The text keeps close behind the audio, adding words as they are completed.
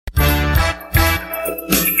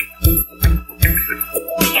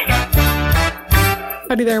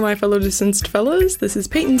Howdy there, my fellow distanced fellas. This is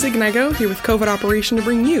Peyton Zignego here with COVID Operation to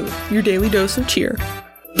bring you your daily dose of cheer.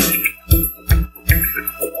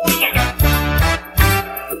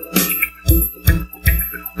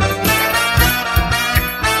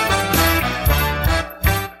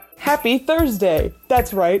 Happy Thursday!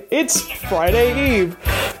 That's right, it's Friday Eve.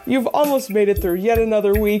 You've almost made it through yet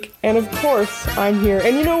another week, and of course, I'm here.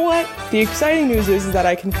 And you know what? The exciting news is that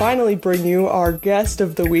I can finally bring you our guest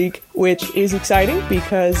of the week, which is exciting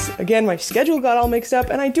because, again, my schedule got all mixed up,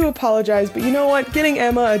 and I do apologize, but you know what? Getting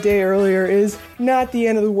Emma a day earlier is not the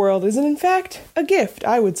end of the world, is in fact a gift,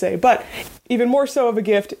 I would say. But even more so of a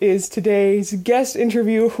gift is today's guest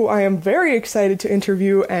interview, who I am very excited to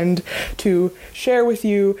interview and to share with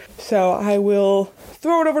you. So I will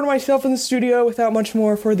throw it over to myself in the studio without much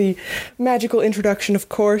more for the magical introduction, of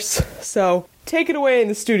course. So take it away in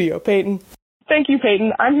the studio, Peyton. Thank you,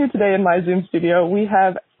 Peyton. I'm here today in my Zoom studio. We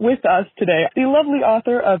have with us today the lovely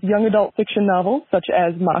author of young adult fiction novels such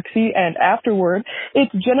as Moxie and Afterward.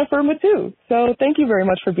 It's Jennifer Mathieu. So thank you very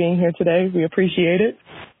much for being here today. We appreciate it.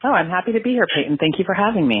 Oh, I'm happy to be here, Peyton. Thank you for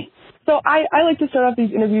having me. So I like to start off these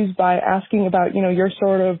interviews by asking about, your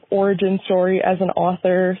sort of origin story as an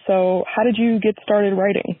author. So how did you get started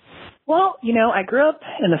writing? Well, I grew up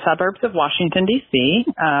in the suburbs of Washington, D.C.,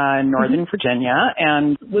 Northern Virginia,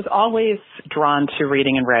 and was always drawn to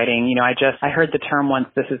reading and writing. I heard the term once,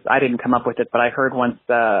 I didn't come up with it, but I heard once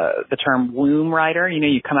the term womb writer.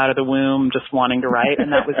 You come out of the womb just wanting to write,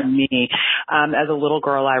 and that was me. As a little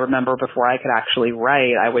girl, I remember before I could actually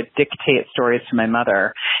write, I would dictate stories to my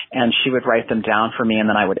mother, and she would write them down for me, and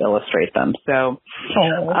then I would illustrate them. So,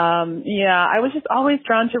 I was just always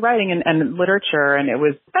drawn to writing and literature, and it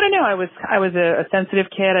was, I don't know, I was a sensitive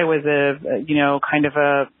kid. I was kind of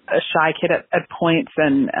a shy kid at points,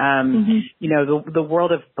 and the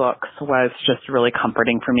world of books was just really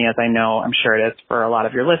comforting for me, as I know I'm sure it is for a lot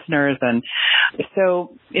of your listeners. And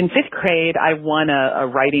so in fifth grade, I won a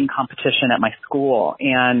writing competition at my school,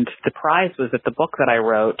 and the prize was that the book that I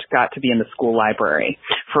wrote got to be in the school library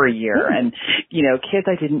for a year. And kids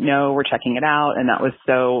I didn't know were checking it out, and that was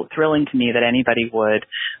so thrilling to me that anybody would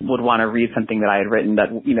want to read something that I had written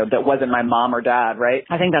that wasn't my mom or dad, right?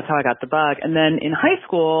 I think that's how I got the bug. And then in high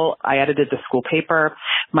school, I edited the school paper.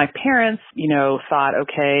 My parents, thought,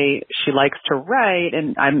 okay, she likes to write,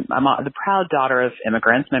 and I'm the proud daughter of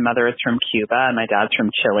immigrants. My mother is from Cuba and my dad's from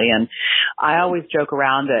Chile. And I always joke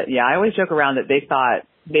around that they thought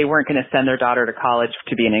they weren't going to send their daughter to college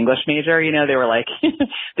to be an English major. They were like,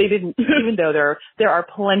 they didn't, even though there are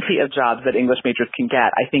plenty of jobs that English majors can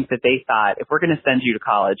get. I think that they thought, if we're going to send you to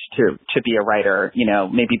college to be a writer,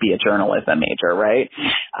 maybe be a journalism major, right?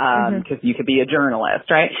 Because you could be a journalist,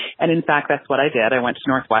 right? And in fact, that's what I did. I went to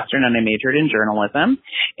Northwestern and I majored in journalism,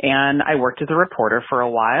 and I worked as a reporter for a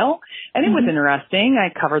while, and it was interesting.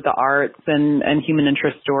 I covered the arts and human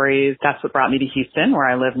interest stories. That's what brought me to Houston, where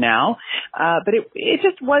I live now. But it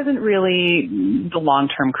just wasn't really the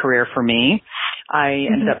long-term career for me. I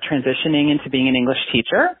ended up transitioning into being an English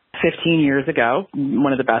teacher 15 years ago,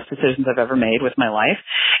 one of the best decisions I've ever made with my life.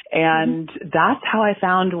 And that's how I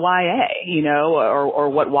found YA, or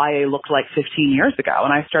what YA looked like 15 years ago.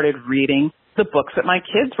 And I started reading the books that my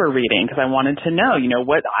kids were reading, because I wanted to know,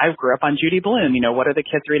 what I grew up on Judy Blume, what are the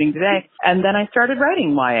kids reading today? And then I started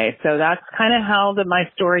writing YA. So that's kind of how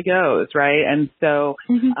my story goes, right? And so,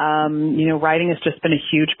 writing has just been a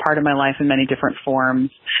huge part of my life in many different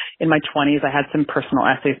forms. In my 20s, I had some personal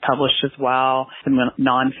essays published as well, some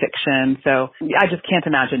nonfiction. So I just can't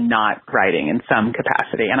imagine not writing in some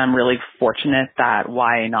capacity. And I'm really fortunate that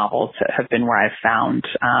YA novels have been where I've found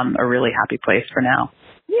a really happy place for now.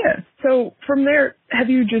 Yeah. So from there, have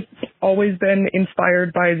you just always been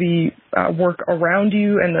inspired by the work around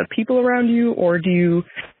you and the people around you, or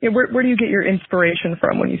where do you get your inspiration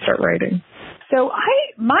from when you start writing? So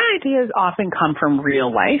my ideas often come from real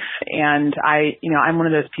life, and I'm one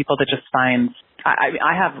of those people that just finds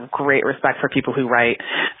I have great respect for people who write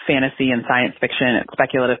fantasy and science fiction and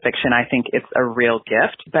speculative fiction. I think it's a real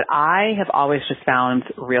gift, but I have always just found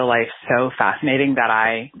real life so fascinating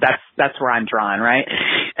that that's where I'm drawn, right?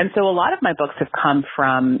 And so a lot of my books have come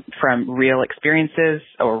from real experiences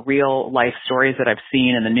or real life stories that I've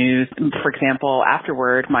seen in the news. For example,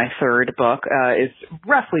 Afterward, my third book, is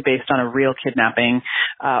roughly based on a real kidnapping,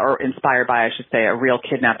 or inspired by, I should say, a real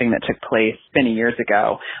kidnapping that took place many years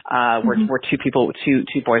ago, where two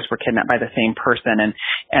boys were kidnapped by the same person.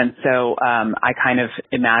 And so I kind of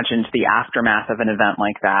imagined the aftermath of an event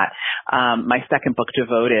like that. My second book,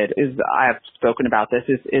 Devoted, I've spoken about this,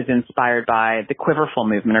 is inspired by the Quiverful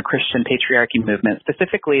movement or Christian patriarchy movement,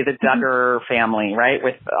 specifically the Duggar family, right,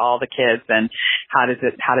 with all the kids, and how does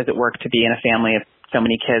it work to be in a family of so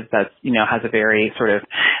many kids that, has a very sort of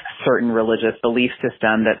certain religious belief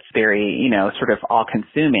system that's very, sort of all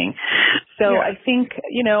consuming. So I think,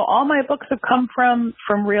 all my books have come from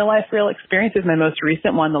real life, real experiences. My most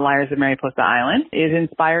recent one, The Liars of Mariposa Island, is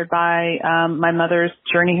inspired by my mother's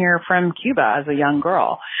journey here from Cuba as a young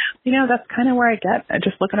girl. That's kind of where I get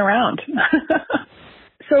just looking around.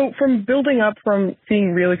 So from building up from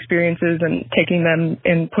seeing real experiences and taking them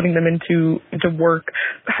and putting them into work,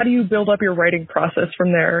 how do you build up your writing process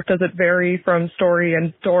from there? Does it vary from story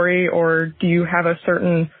and story, or do you have a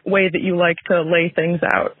certain way that you like to lay things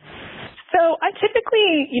out? So I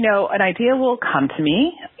typically, an idea will come to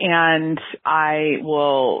me and I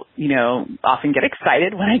will, often get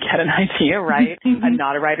excited when I get an idea, right? I'm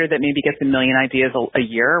not a writer that maybe gets a million ideas a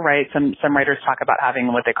year, right? Some writers talk about having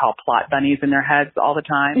what they call plot bunnies in their heads all the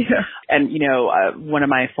time. Yeah. And, one of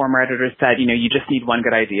my former editors said, you just need one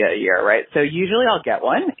good idea a year, right? So usually I'll get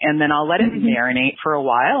one and then I'll let it marinate for a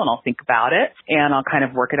while and I'll think about it and I'll kind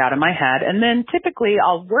of work it out in my head. And then typically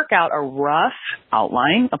I'll work out a rough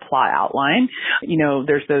outline, a plot outline.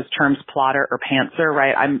 There's those terms plotter or pantser,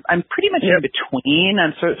 right? I'm pretty much in between.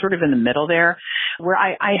 I'm sort of in the middle there where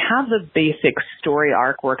I have the basic story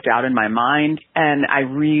arc worked out in my mind and I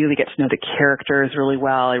really get to know the characters really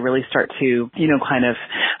well. I really start to, kind of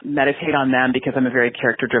meditate on them because I'm a very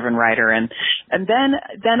character driven writer. And then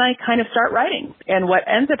I kind of start writing. And what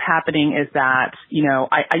ends up happening is that,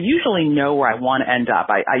 I usually know where I want to end up.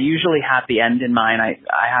 I usually have the end in mind.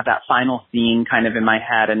 I have that final scene kind of in my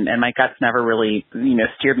head and my gut's never really,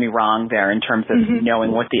 steered me wrong there in terms of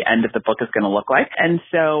knowing what the end of the book is going to look like. And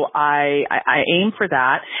so I aim for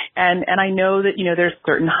that. And I know that, there's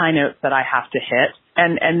certain high notes that I have to hit.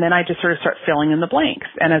 And then I just sort of start filling in the blanks.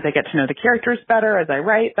 And as I get to know the characters better, as I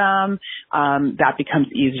write them, that becomes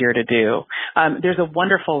easier to do. There's a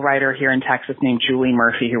wonderful writer here in Texas named Julie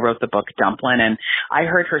Murphy who wrote the book Dumplin'. And I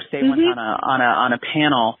heard her say once on a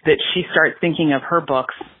panel that she starts thinking of her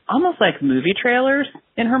books almost like movie trailers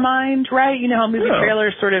in her mind, right? How movie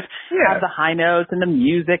trailers sort of have the high notes and the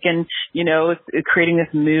music and, it's creating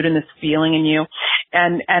this mood and this feeling in you.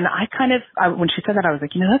 And I kind of, when she said that, I was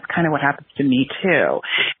like, that's kind of what happens to me too.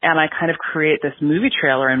 And I kind of create this movie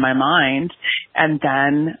trailer in my mind and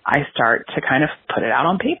then I start to kind of put it out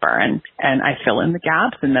on paper and I fill in the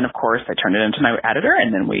gaps. And then of course I turn it into my editor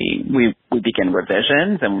and then we begin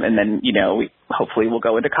revisions and then, hopefully we'll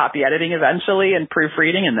go into copy editing eventually and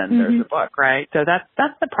proofreading and then there's the book, right? So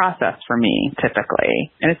that's the process for me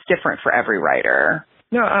typically. And it's different for every writer.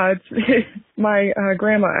 No, my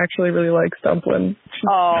grandma actually really likes Dumplin'.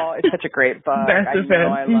 Oh, it's such a great book. Massive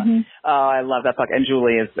fan. I love that book. And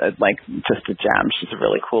Julie is just a gem. She's a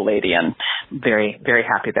really cool lady and very, very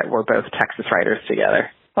happy that we're both Texas writers together.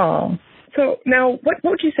 Oh. So now, what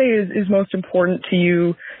would you say is most important to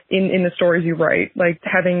you in the stories you write? Like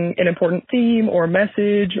having an important theme or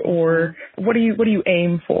message, or what do you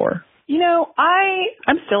aim for?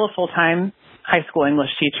 I'm still a full-time high school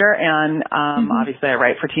English teacher, and obviously I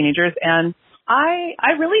write for teenagers, and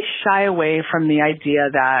I really shy away from the idea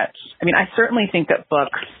that, I certainly think that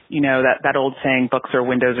books, that old saying, books are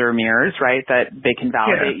windows or mirrors, right? That they can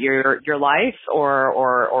validate your life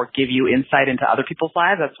or give you insight into other people's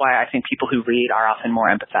lives. That's why I think people who read are often more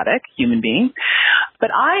empathetic human beings.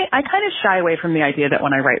 But I kind of shy away from the idea that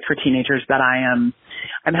when I write for teenagers that I'm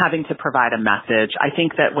having to provide a message. I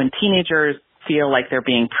think that when teenagers feel like they're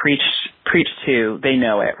being preached to, they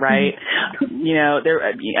know it, right?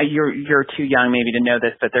 You're too young maybe to know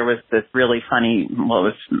this, but there was this really funny, well,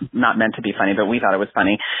 it was not meant to be funny, but we thought it was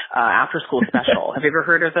funny, after school special. Have you ever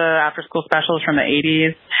heard of the after school specials from the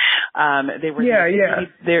 80s? They were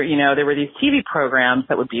there were these TV programs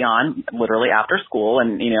that would be on literally after school,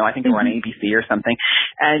 and I think they were on ABC or something.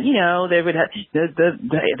 And they would have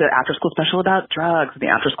the after school special about drugs, the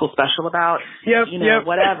after school special about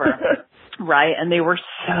whatever. Right. And they were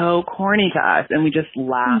so corny to us. And we just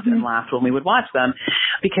laughed and laughed when we would watch them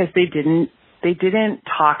because they didn't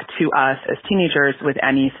talk to us as teenagers with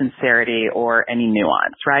any sincerity or any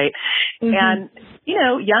nuance. Right. And,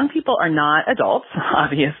 young people are not adults,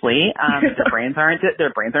 obviously. Their brains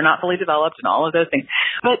are not fully developed and all of those things.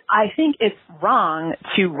 But I think it's wrong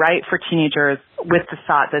to write for teenagers with the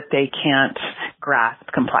thought that they can't grasp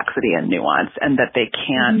complexity and nuance and that they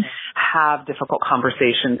can't have difficult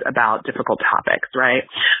conversations about difficult topics, right?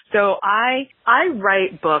 So I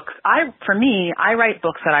write books. I write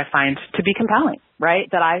books that I find to be compelling, right?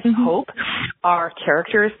 That I hope are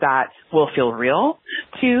characters that will feel real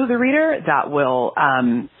to the reader, that will,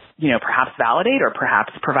 perhaps validate or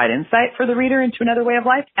perhaps provide insight for the reader into another way of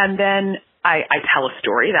life. And then I tell a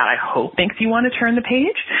story that I hope makes you want to turn the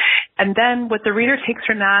page. And then what the reader takes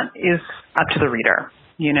from that is up to the reader,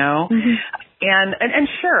 you know? Mm-hmm. And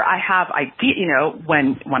sure, I have idea, you know,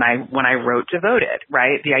 when I wrote Devoted,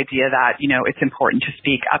 right? The idea that, you know, it's important to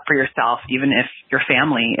speak up for yourself, even if your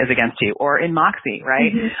family is against you, or in Moxie,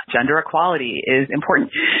 right? Mm-hmm. Gender equality is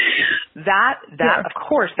important. That, of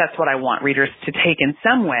course, that's what I want readers to take in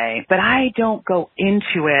some way, but I don't go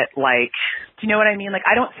into it like, do you know what I mean? Like,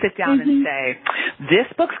 I don't sit down and say, this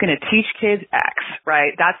book's going to teach kids X,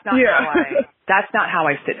 right? That's not how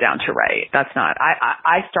I sit down to write. That's not.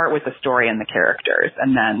 I start with the story and the characters,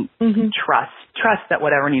 and then trust that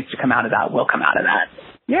whatever needs to come out of that will come out of that.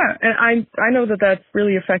 Yeah, and I know that that's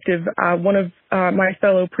really effective. One of my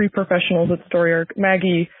fellow pre-professionals at Story Arc,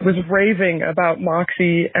 Maggie, was raving about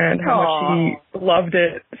Moxie and how much she loved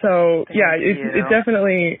it. So, it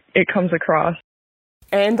definitely comes across.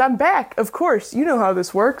 And I'm back, of course. You know how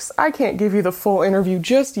this works. I can't give you the full interview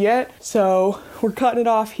just yet, so we're cutting it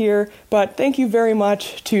off here. But thank you very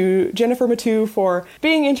much to Jennifer Mathieu for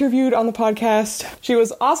being interviewed on the podcast. She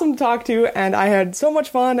was awesome to talk to, and I had so much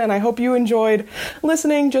fun, and I hope you enjoyed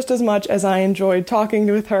listening just as much as I enjoyed talking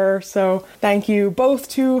with her. So thank you both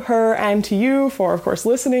to her and to you for, of course,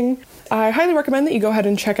 listening. I highly recommend that you go ahead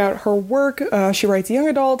and check out her work. She writes young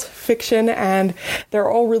adult fiction, and they're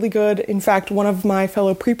all really good. In fact, one of my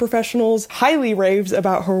fellow pre-professionals highly raves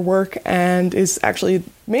about her work and is actually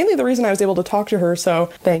mainly the reason I was able to talk to her, so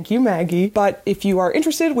thank you, Maggie. But if you are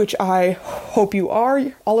interested, which I hope you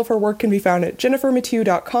are, all of her work can be found at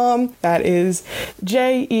jennifermathieu.com. That is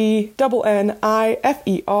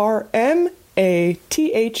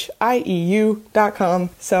JenniferMathieu.com.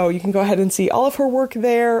 So you can go ahead and see all of her work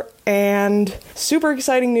there. And super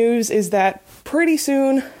exciting news is that pretty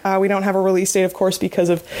soon, we don't have a release date, of course, because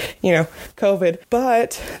of, COVID,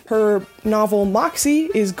 but her novel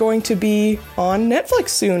Moxie is going to be on Netflix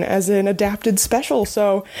soon as an adapted special.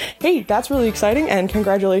 So, hey, that's really exciting, and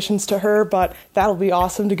congratulations to her, but that'll be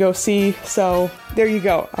awesome to go see. So there you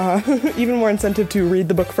go. Even more incentive to read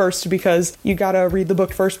the book first, because you gotta read the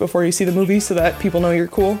book first before you see the movie so that people know you're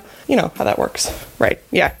cool. You know how that works. Right.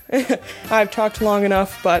 Yeah. I've talked long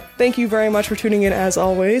enough, but thank you very much for tuning in as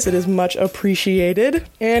always. It is much appreciated.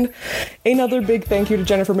 And another big thank you to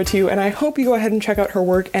Jennifer Mathieu, and I hope you go ahead and check out her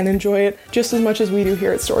work and enjoy it just as much as we do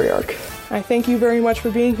here at Story Arc. I thank you very much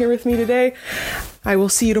for being here with me today. I will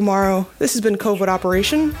see you tomorrow. This has been COVID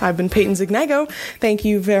Operation. I've been Peyton Zignago. Thank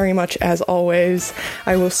you very much as always.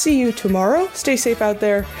 I will see you tomorrow. Stay safe out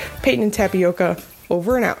there. Peyton and Tapioca,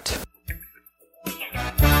 over and out.